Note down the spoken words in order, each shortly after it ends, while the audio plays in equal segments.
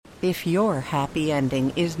If your happy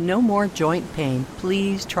ending is no more joint pain,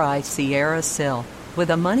 please try Sierra Sil.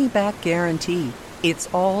 With a money-back guarantee, it's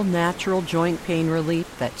all natural joint pain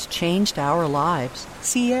relief that's changed our lives.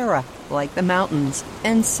 Sierra, like the mountains,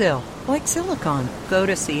 and Sil, like silicone. Go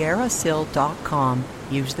to sierrasil.com.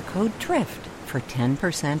 Use the code DRIFT for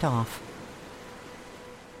 10% off.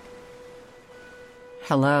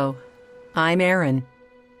 Hello, I'm Erin,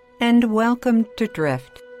 and welcome to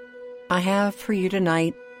Drift. I have for you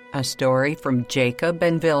tonight a story from Jacob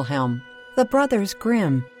and Wilhelm, the brothers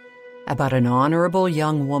Grimm, about an honorable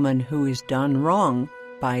young woman who is done wrong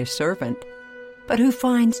by a servant, but who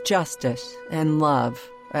finds justice and love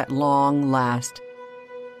at long last.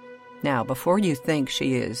 Now, before you think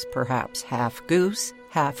she is perhaps half goose,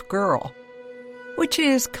 half girl, which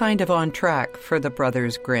is kind of on track for the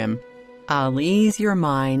brothers Grimm, I'll ease your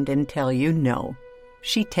mind and tell you no,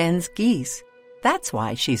 she tends geese. That's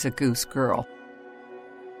why she's a goose girl.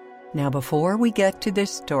 Now, before we get to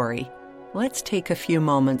this story, let's take a few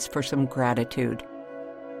moments for some gratitude.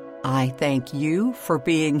 I thank you for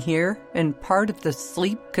being here and part of the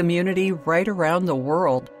sleep community right around the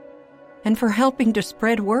world, and for helping to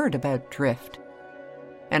spread word about Drift.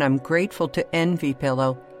 And I'm grateful to Envy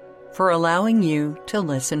Pillow for allowing you to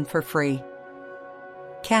listen for free.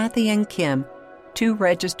 Kathy and Kim, 2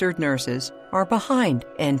 registered nurses, are behind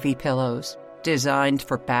Envy Pillows, designed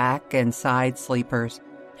for back and side sleepers.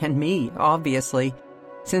 And me, obviously,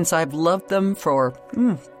 since I've loved them for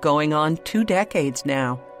going on 2 decades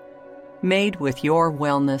now. Made with your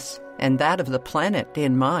wellness and that of the planet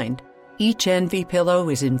in mind, each Envy Pillow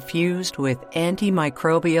is infused with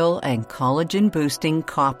antimicrobial and collagen-boosting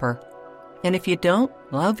copper. And if you don't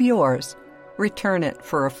love yours, return it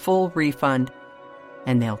for a full refund,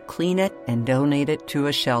 and they'll clean it and donate it to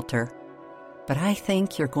a shelter. But I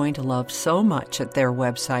think you're going to love so much at their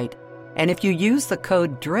website. And if you use the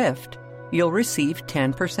code DRIFT, you'll receive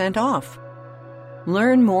 10% off.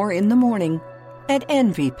 Learn more in the morning at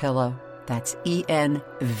Envy Pillow. That's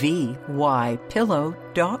ENVY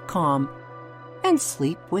pillow.com. And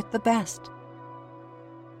sleep with the best.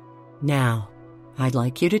 Now, I'd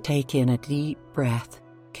like you to take in a deep breath,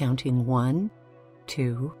 counting 1,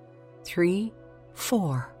 2, 3,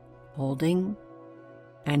 4, holding.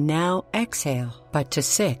 And now exhale, but to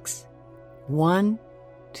 6. 1,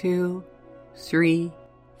 2, 3,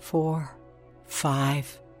 4,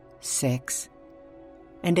 5, 6.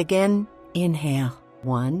 And again, inhale.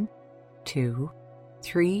 1, 2,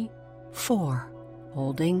 3, 4.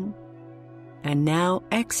 Holding. And now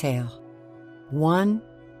exhale. 1,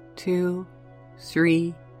 2,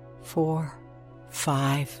 3, 4,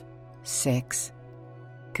 5, 6.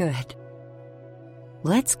 Good.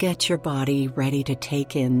 Let's get your body ready to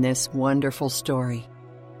take in this wonderful story.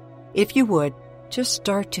 If you would, just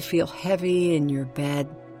start to feel heavy in your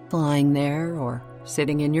bed, lying there or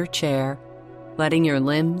sitting in your chair, letting your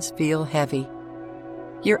limbs feel heavy,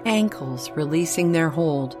 your ankles releasing their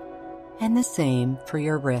hold, and the same for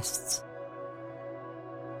your wrists.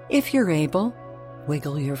 If you're able,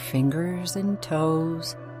 wiggle your fingers and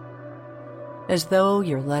toes, as though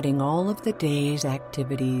you're letting all of the day's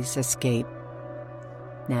activities escape.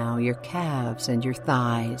 Now your calves and your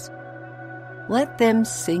thighs, let them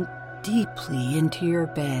sink deeply into your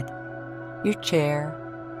bed, your chair,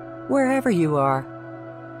 wherever you are.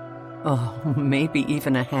 Oh, maybe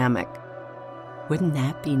even a hammock. Wouldn't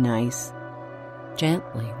that be nice?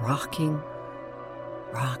 Gently rocking,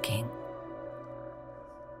 rocking.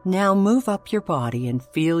 Now move up your body and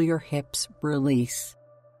feel your hips release.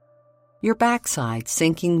 Your backside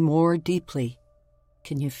sinking more deeply.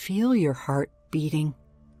 Can you feel your heart beating,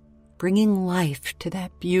 bringing life to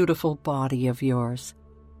that beautiful body of yours?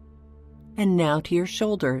 And now to your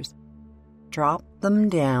shoulders. Drop them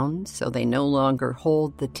down so they no longer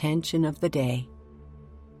hold the tension of the day.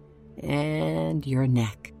 And your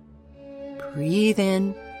neck. Breathe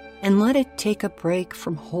in and let it take a break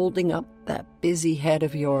from holding up that busy head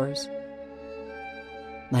of yours.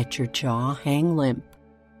 Let your jaw hang limp.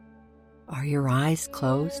 Are your eyes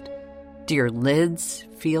closed? Do your lids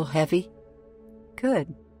feel heavy?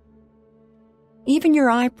 Good. Even your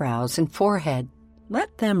eyebrows and forehead,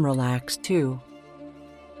 let them relax too.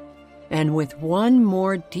 And with one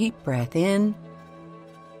more deep breath in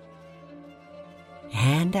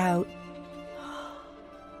and out,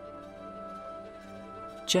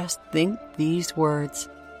 just think these words: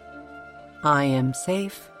 I am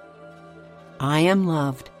safe, I am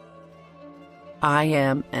loved, I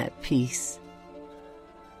am at peace.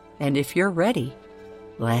 And if you're ready,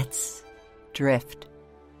 let's drift.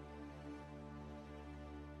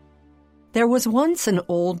 There was once an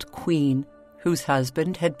old queen whose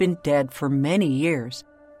husband had been dead for many years,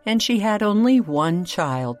 and she had only one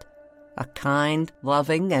child, a kind,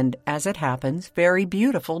 loving, and, as it happens, very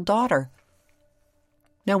beautiful daughter.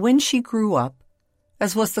 Now when she grew up,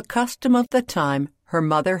 as was the custom of the time, her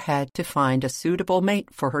mother had to find a suitable mate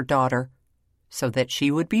for her daughter, so that she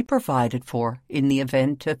would be provided for in the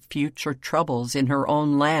event of future troubles in her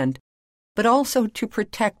own land, but also to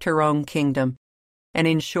protect her own kingdom and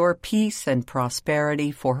ensure peace and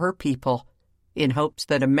prosperity for her people, in hopes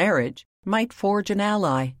that a marriage might forge an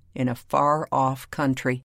ally in a far-off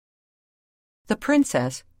country. The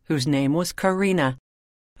princess, whose name was Karina,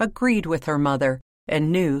 agreed with her mother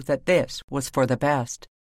and knew that this was for the best,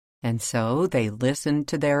 and so they listened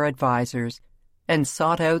to their advisers and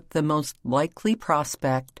sought out the most likely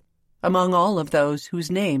prospect among all of those whose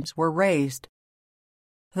names were raised.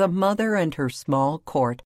 The mother and her small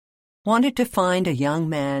court wanted to find a young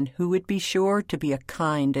man who would be sure to be a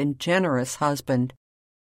kind and generous husband,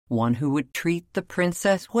 one who would treat the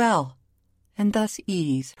princess well, and thus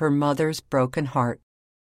ease her mother's broken heart.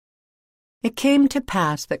 It came to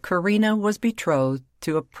pass that Karina was betrothed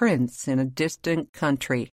to a prince in a distant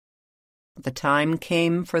country. The time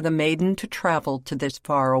came for the maiden to travel to this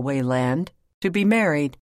faraway land, to be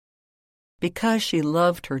married. Because she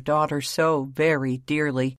loved her daughter so very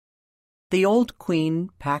dearly, the old queen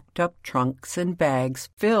packed up trunks and bags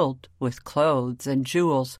filled with clothes and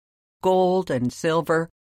jewels, gold and silver,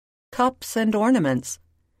 cups and ornaments,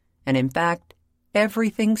 and in fact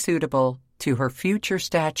everything suitable to her future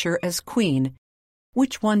stature as queen,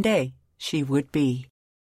 which one day she would be.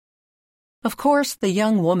 Of course, the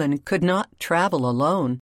young woman could not travel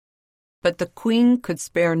alone, but the queen could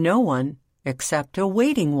spare no one except a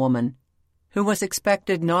waiting woman, who was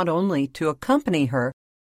expected not only to accompany her,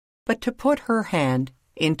 but to put her hand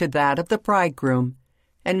into that of the bridegroom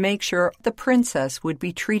and make sure the princess would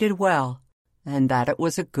be treated well and that it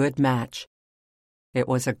was a good match. It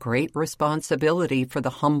was a great responsibility for the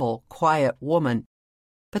humble, quiet woman,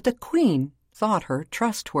 but the queen thought her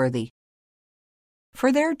trustworthy.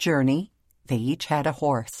 For their journey, they each had a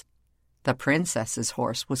horse. The princess's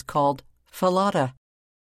horse was called Falada,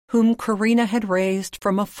 whom Karina had raised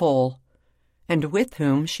from a foal, and with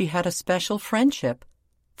whom she had a special friendship,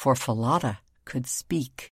 for Falada could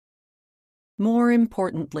speak. More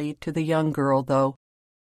importantly to the young girl, though,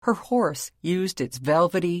 her horse used its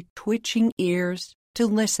velvety, twitching ears to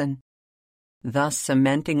listen, thus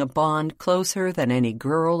cementing a bond closer than any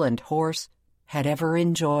girl and horse had ever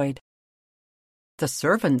enjoyed. The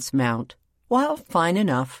servant's mount, while fine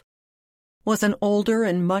enough, was an older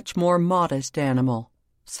and much more modest animal,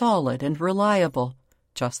 solid and reliable,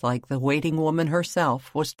 just like the waiting woman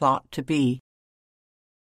herself was thought to be.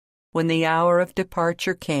 When the hour of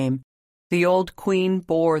departure came, the old queen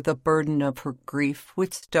bore the burden of her grief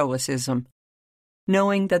with stoicism,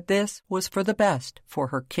 knowing that this was for the best for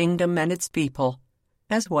her kingdom and its people,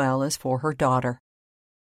 as well as for her daughter.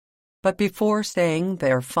 But before saying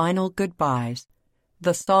their final goodbyes,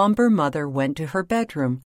 the somber mother went to her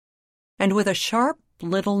bedroom, and with a sharp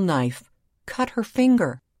little knife cut her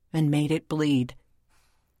finger and made it bleed.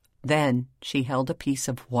 Then she held a piece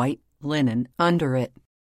of white linen under it,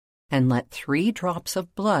 and let 3 drops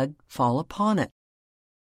of blood fall upon it.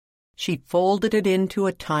 She folded it into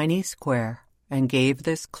a tiny square and gave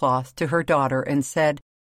this cloth to her daughter and said,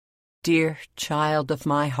 "Dear child of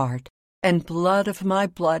my heart and blood of my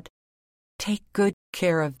blood, take good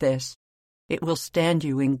care of this. It will stand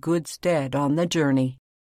you in good stead on the journey."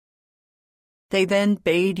 They then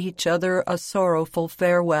bade each other a sorrowful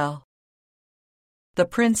farewell. The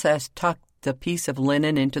princess tucked the piece of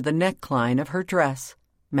linen into the neckline of her dress,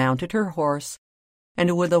 mounted her horse,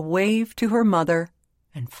 and with a wave to her mother,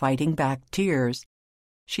 and fighting back tears,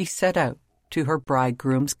 she set out to her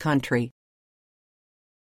bridegroom's country.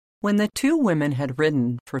 When the 2 women had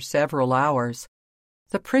ridden for several hours,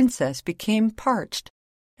 the princess became parched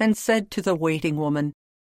and said to the waiting woman,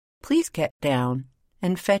 "Please get down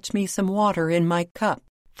and fetch me some water in my cup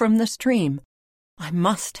from the stream. I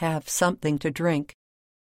must have something to drink."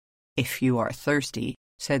 "If you are thirsty,"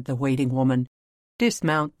 said the waiting woman,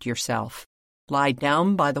 "dismount yourself, lie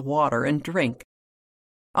down by the water and drink.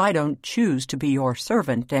 I don't choose to be your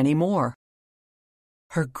servant any more."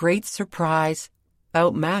 Her great surprise,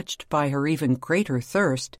 outmatched by her even greater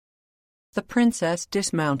thirst, the princess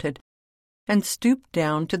dismounted and stooped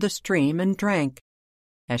down to the stream and drank,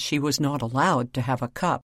 as she was not allowed to have a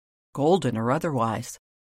cup, golden or otherwise.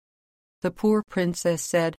 The poor princess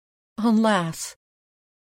said, "Alas!"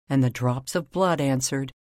 and the drops of blood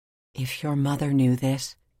answered, "If your mother knew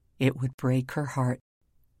this, it would break her heart."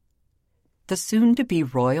 The soon-to-be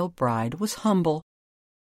royal bride was humble,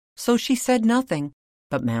 so she said nothing,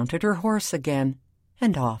 but mounted her horse again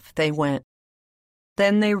and off they went.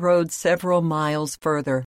 Then they rode several miles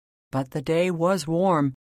further, but the day was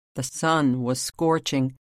warm, the sun was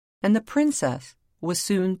scorching, and the princess was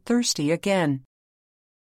soon thirsty again.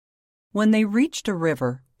 When they reached a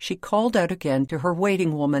river, she called out again to her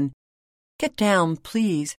waiting woman, "Get down,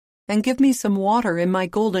 please, and give me some water in my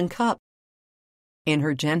golden cup." In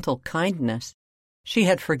her gentle kindness, she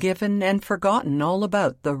had forgiven and forgotten all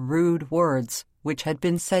about the rude words which had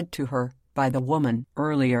been said to her by the woman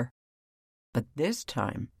earlier. But this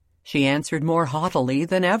time she answered more haughtily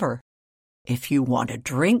than ever. "If you want a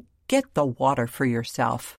drink, get the water for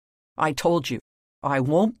yourself. I told you, I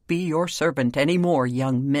won't be your servant any more,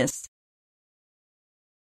 young miss."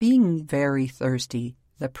 Being very thirsty,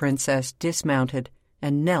 the princess dismounted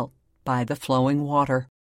and knelt by the flowing water.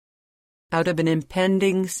 Out of an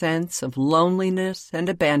impending sense of loneliness and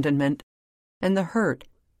abandonment, and the hurt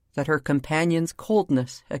that her companion's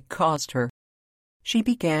coldness had caused her, she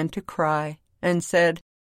began to cry and said,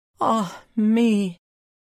 "Ah, me!"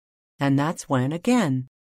 And that's when, again,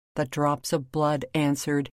 the drops of blood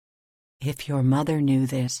answered, "If your mother knew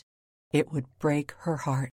this, it would break her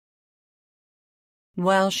heart."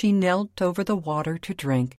 While she knelt over the water to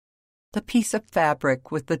drink, the piece of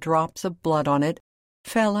fabric with the drops of blood on it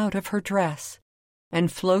fell out of her dress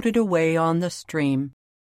and floated away on the stream.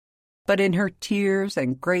 But in her tears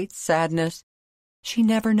and great sadness, she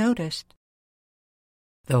never noticed.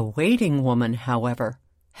 The waiting woman, however,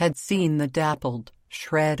 had seen the dappled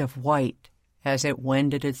shred of white as it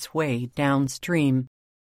wended its way downstream,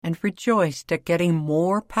 and rejoiced at getting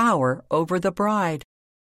more power over the bride,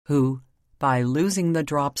 who, by losing the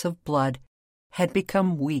drops of blood, had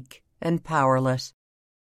become weak and powerless.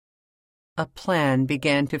 A plan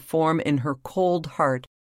began to form in her cold heart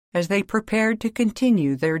as they prepared to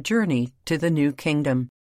continue their journey to the new kingdom.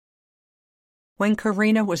 When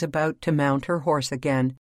Karina was about to mount her horse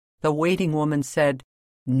again, the waiting woman said,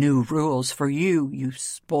 "New rules for you, you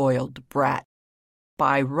spoiled brat.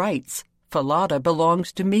 By rights, Falada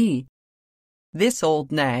belongs to me. This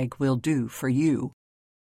old nag will do for you."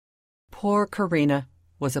 Poor Karina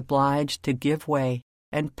was obliged to give way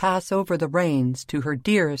and pass over the reins to her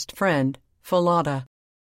dearest friend, Falada.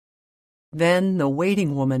 Then the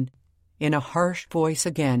waiting woman, in a harsh voice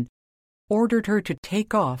again, ordered her to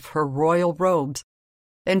take off her royal robes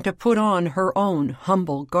and to put on her own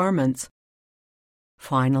humble garments.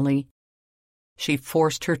 Finally, she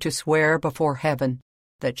forced her to swear before heaven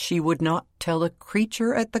that she would not tell a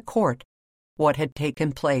creature at the court what had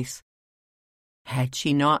taken place. Had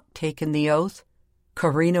she not taken the oath,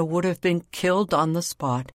 Karina would have been killed on the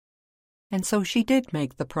spot, and so she did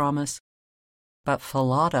make the promise. But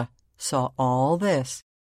Falada saw all this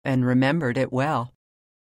and remembered it well.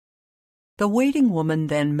 The waiting woman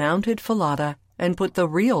then mounted Falada and put the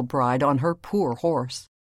real bride on her poor horse,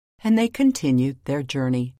 and they continued their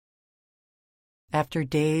journey. After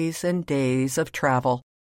days and days of travel,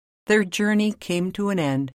 their journey came to an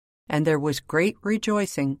end, and there was great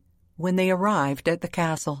rejoicing when they arrived at the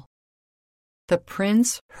castle. The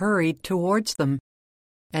prince hurried towards them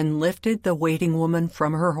and lifted the waiting woman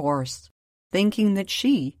from her horse, thinking that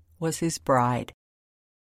she was his bride.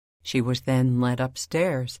 She was then led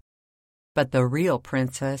upstairs, but the real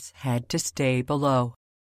princess had to stay below.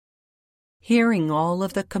 Hearing all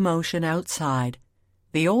of the commotion outside,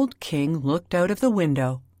 the old king looked out of the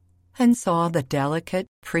window and saw the delicate,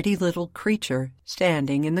 pretty little creature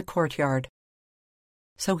standing in the courtyard.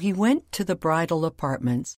 So he went to the bridal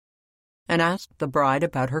apartments and asked the bride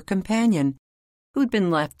about her companion, who'd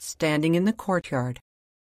been left standing in the courtyard,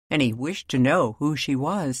 and he wished to know who she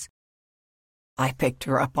was. "I picked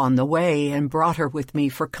her up on the way and brought her with me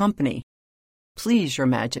for company. Please, Your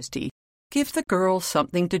Majesty, give the girl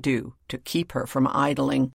something to do to keep her from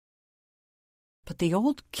idling." But the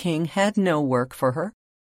old king had no work for her,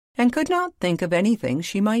 and could not think of anything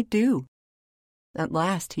she might do. At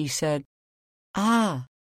last he said, "Ah,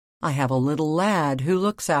 I have a little lad who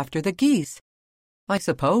looks after the geese. I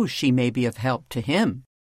suppose she may be of help to him."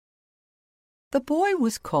 The boy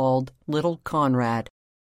was called Little Conrad,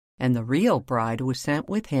 and the real bride was sent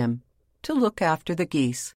with him to look after the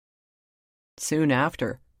geese. Soon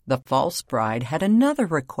after, the false bride had another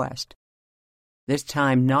request, this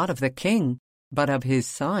time not of the king, but of his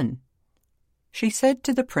son. She said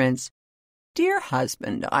to the prince, "Dear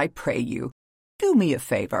husband, I pray you, do me a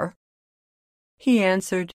favor." He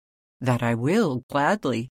answered, "That I will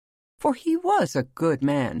gladly," for he was a good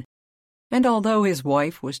man, and although his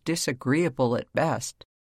wife was disagreeable at best,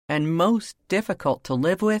 and most difficult to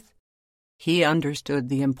live with, he understood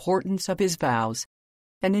the importance of his vows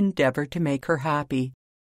and endeavored to make her happy,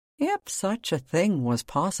 if such a thing was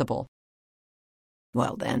possible.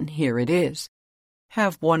 Well then, here it is.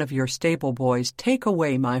 Have one of your stable boys take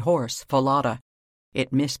away my horse, Falada.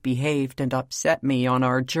 It misbehaved and upset me on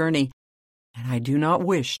our journey, and I do not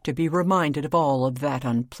wish to be reminded of all of that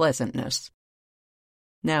unpleasantness."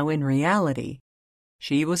 Now, in reality,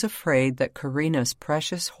 she was afraid that Karina's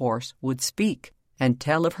precious horse would speak and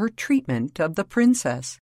tell of her treatment of the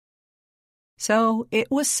princess. So it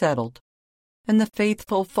was settled, and the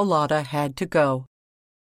faithful Falada had to go.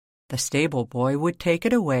 The stable boy would take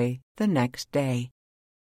it away the next day.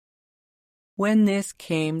 When this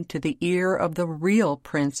came to the ear of the real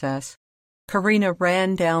princess, Karina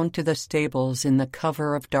ran down to the stables in the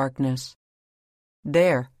cover of darkness.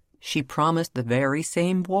 There she promised the very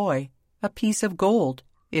same boy a piece of gold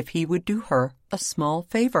if he would do her a small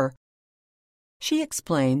favor. She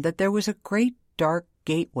explained that there was a great dark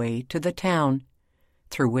gateway to the town,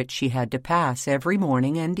 through which she had to pass every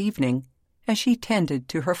morning and evening as she tended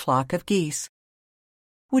to her flock of geese.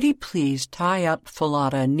 Would he please tie up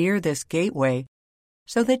Falada near this gateway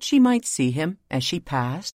so that she might see him as she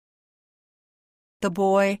passed? The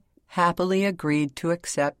boy happily agreed to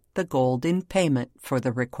accept the gold in payment for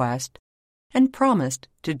the request and promised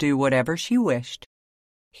to do whatever she wished.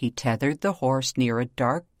 He tethered the horse near a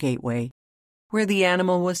dark gateway where the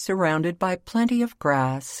animal was surrounded by plenty of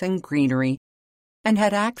grass and greenery and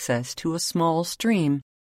had access to a small stream.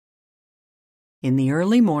 In the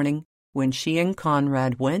early morning, when she and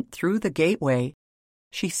Conrad went through the gateway,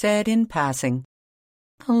 she said in passing,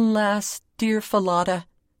 "Alas, dear Falada,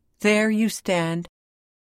 there you stand."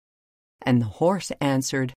 And the horse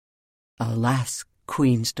answered, "Alas,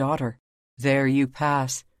 Queen's daughter, there you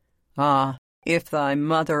pass. Ah, if thy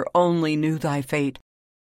mother only knew thy fate,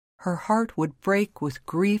 her heart would break with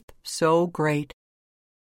grief so great."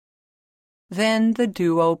 Then the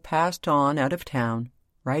duo passed on out of town,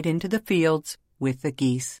 right into the fields with the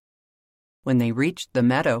geese. When they reached the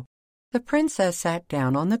meadow, the princess sat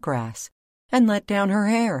down on the grass and let down her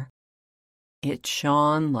hair. It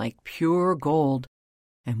shone like pure gold,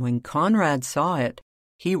 and when Conrad saw it,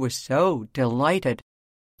 he was so delighted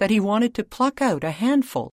that he wanted to pluck out a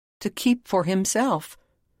handful to keep for himself.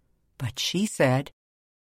 But she said,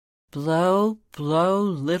 "Blow, blow,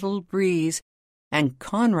 little breeze, and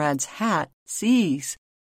Conrad's hat seize.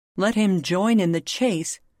 Let him join in the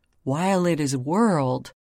chase while it is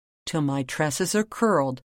whirled, till my tresses are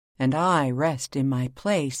curled and I rest in my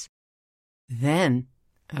place." Then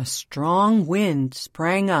a strong wind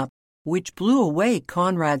sprang up, which blew away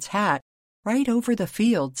Conrad's hat right over the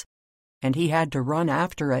fields, and he had to run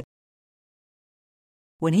after it.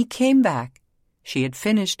 When he came back, she had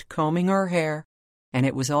finished combing her hair, and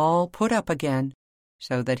it was all put up again,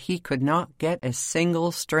 so that he could not get a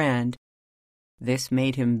single strand. This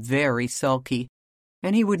made him very sulky,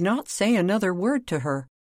 and he would not say another word to her.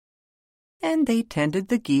 And they tended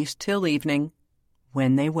the geese till evening,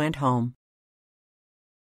 when they went home.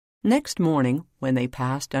 Next morning, when they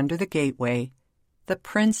passed under the gateway, the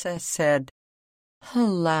princess said,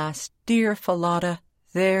 "Alas, dear Falada,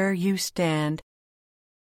 there you stand."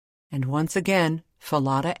 And once again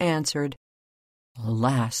Falada answered,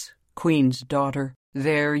 "Alas, Queen's daughter,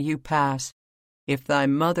 there you pass. If thy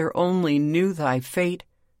mother only knew thy fate,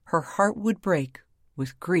 her heart would break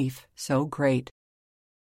with grief so great."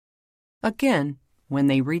 Again, when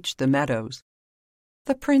they reached the meadows,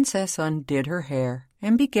 the princess undid her hair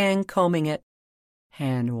and began combing it,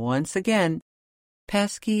 and once again,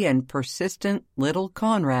 pesky and persistent little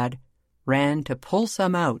Conrad ran to pull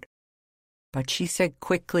some out. But she said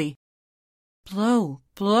quickly, "Blow,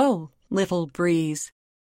 blow, little breeze,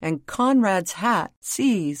 and Conrad's hat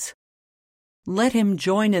seize. Let him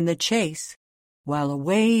join in the chase, while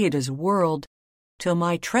away it is whirled, till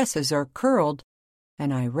my tresses are curled,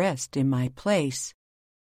 and I rest in my place."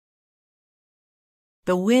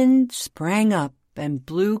 The wind sprang up and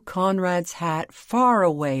blew Conrad's hat far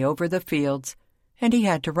away over the fields, and he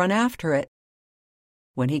had to run after it.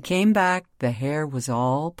 When he came back, the hair was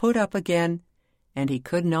all put up again, and he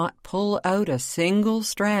could not pull out a single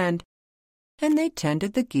strand, and they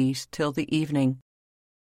tended the geese till the evening.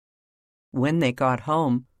 When they got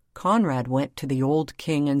home, Conrad went to the old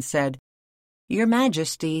king and said, "Your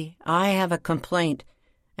Majesty, I have a complaint,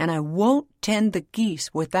 and I won't tend the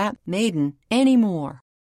geese with that maiden any more."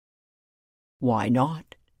 "Why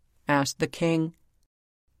not?" asked the king.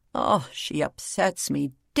 "Oh, she upsets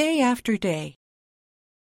me day after day."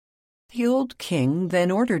 The old king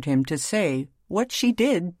then ordered him to say what she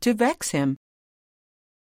did to vex him.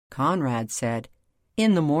 Conrad said,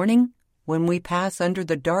 "In the morning, when we pass under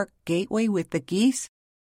the dark gateway with the geese,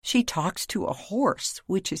 she talks to a horse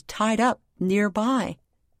which is tied up nearby.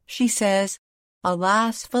 She says,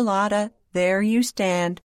 'Alas, Falada, there you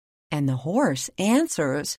stand, and the horse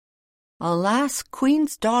answers, Alas,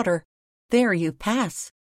 queen's daughter, there you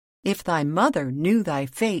pass. If thy mother knew thy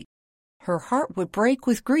fate, her heart would break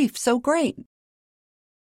with grief so great.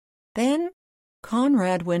 Then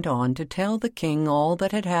Conrad went on to tell the king all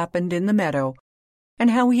that had happened in the meadow, and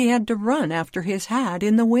how he had to run after his hat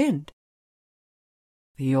in the wind.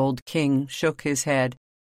 The old king shook his head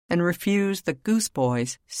and refused the goose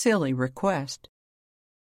boy's silly request.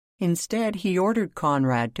 Instead, he ordered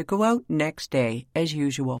Conrad to go out next day as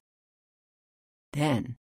usual.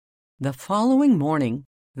 Then, the following morning,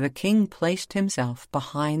 the king placed himself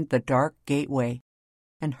behind the dark gateway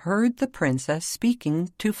and heard the princess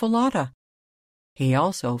speaking to Falada. He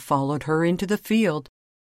also followed her into the field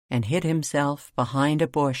and hid himself behind a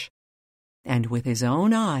bush, and with his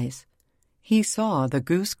own eyes he saw the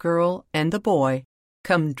goose girl and the boy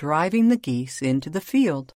come driving the geese into the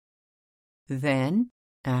field. Then,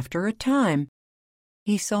 after a time,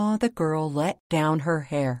 he saw the girl let down her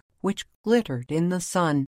hair, which glittered in the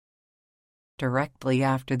sun. Directly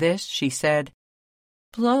after this she said,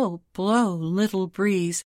 Blow, blow, little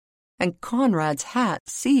breeze, and Conrad's hat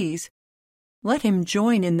seize. Let him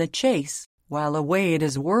join in the chase, while away it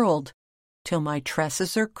is whirled, till my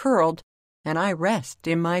tresses are curled, and I rest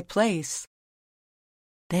in my place.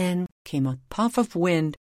 Then came a puff of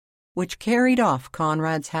wind, which carried off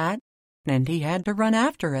Conrad's hat, and he had to run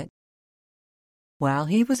after it. While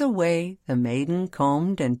he was away, the maiden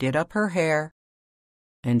combed and did up her hair,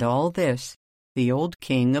 and all this the old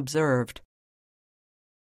king observed.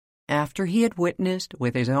 After he had witnessed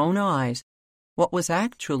with his own eyes what was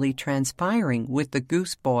actually transpiring with the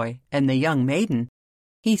goose boy and the young maiden,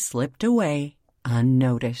 he slipped away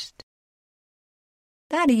unnoticed.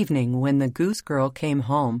 That evening, when the goose girl came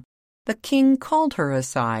home, the king called her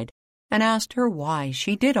aside and asked her why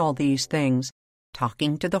she did all these things,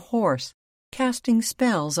 talking to the horse, casting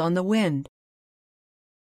spells on the wind.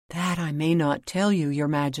 That I may not tell you, your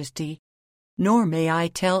majesty, nor may I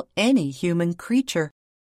tell any human creature,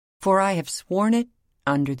 for I have sworn it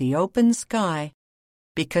under the open sky,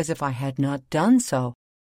 because if I had not done so,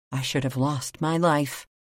 I should have lost my life.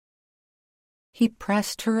 He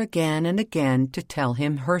pressed her again and again to tell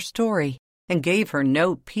him her story, and gave her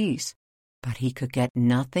no peace, but he could get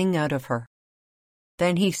nothing out of her.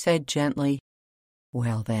 Then he said gently,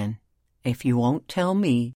 Well then, if you won't tell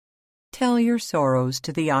me, tell your sorrows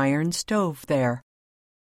to the iron stove there.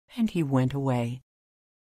 And he went away.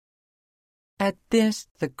 At this,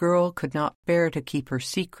 the girl could not bear to keep her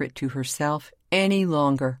secret to herself any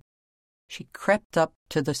longer. She crept up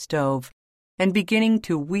to the stove, and beginning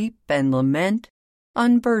to weep and lament,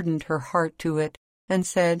 unburdened her heart to it, and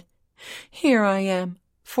said, Here I am,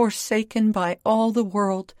 forsaken by all the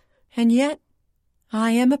world, and yet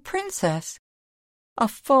I am a princess. A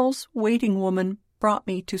false waiting woman brought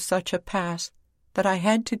me to such a pass that I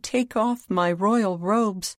had to take off my royal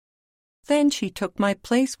robes. Then she took my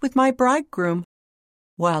place with my bridegroom,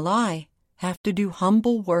 while I have to do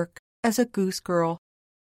humble work as a goose girl.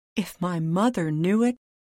 If my mother knew it,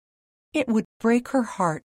 it would break her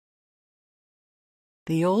heart.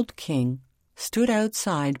 The old king stood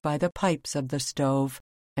outside by the pipes of the stove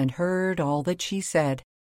and heard all that she said.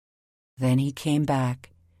 Then he came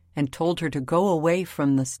back and told her to go away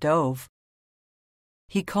from the stove.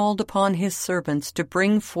 He called upon his servants to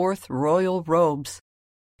bring forth royal robes,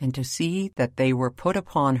 and to see that they were put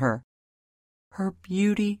upon her. Her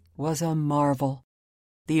beauty was a marvel.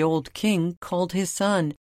 The old king called his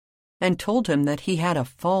son, and told him that he had a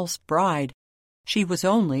false bride. She was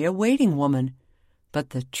only a waiting woman, but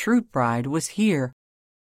the true bride was here,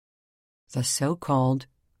 the so-called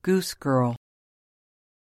goose girl.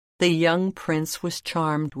 The young prince was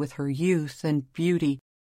charmed with her youth and beauty,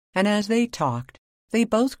 and as they talked, they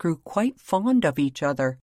both grew quite fond of each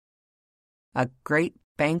other. A great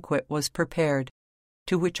banquet was prepared,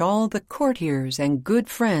 to which all the courtiers and good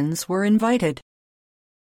friends were invited.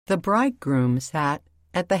 The bridegroom sat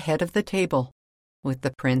at the head of the table, with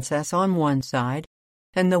the princess on one side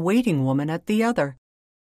and the waiting woman at the other.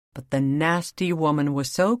 But the nasty woman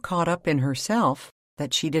was so caught up in herself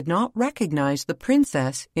that she did not recognize the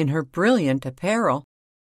princess in her brilliant apparel,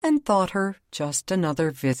 and thought her just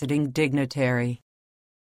another visiting dignitary.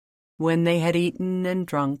 When they had eaten and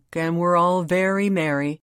drunk and were all very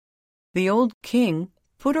merry, the old king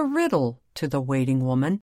put a riddle to the waiting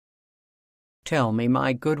woman. Tell me,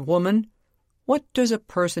 my good woman, what does a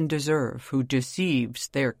person deserve who deceives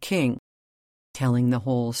their king? Telling the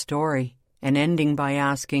whole story, and ending by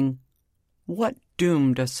asking, What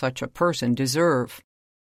doom does such a person deserve?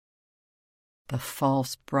 The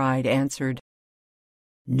false bride answered,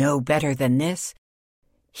 No better than this.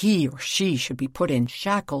 he or she should be put in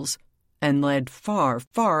shackles and led far,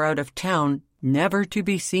 far out of town, never to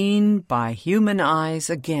be seen by human eyes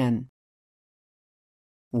again.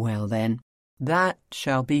 "Well, then, that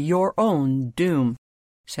shall be your own doom,"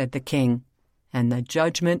 said the king, "and the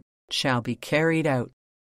judgment shall be carried out."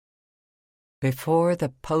 Before the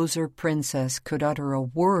poser princess could utter a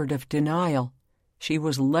word of denial, she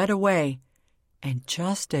was led away, and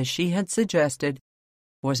just as she had suggested,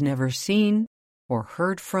 was never seen or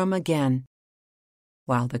heard from again.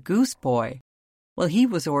 While the goose boy, well, he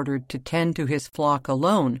was ordered to tend to his flock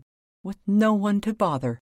alone, with no one to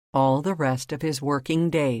bother all the rest of his working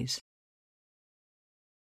days.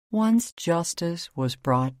 Once justice was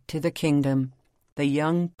brought to the kingdom, the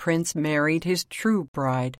young prince married his true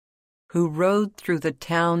bride, who rode through the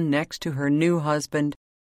town next to her new husband,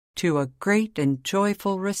 to a great and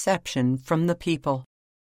joyful reception from the people.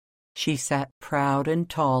 She sat proud and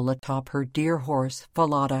tall atop her dear horse,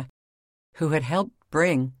 Falada, who had helped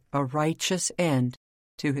bring a righteous end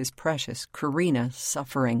to his precious Karina's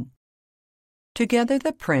suffering. Together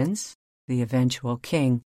the prince, the eventual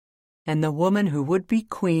king, and the woman who would be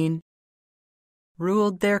queen,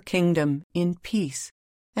 ruled their kingdom in peace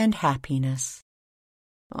and happiness.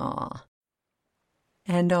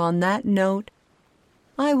 And on that note,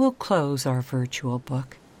 I will close our virtual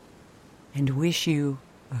book and wish you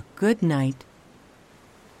a good night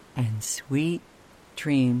and sweet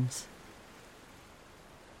dreams.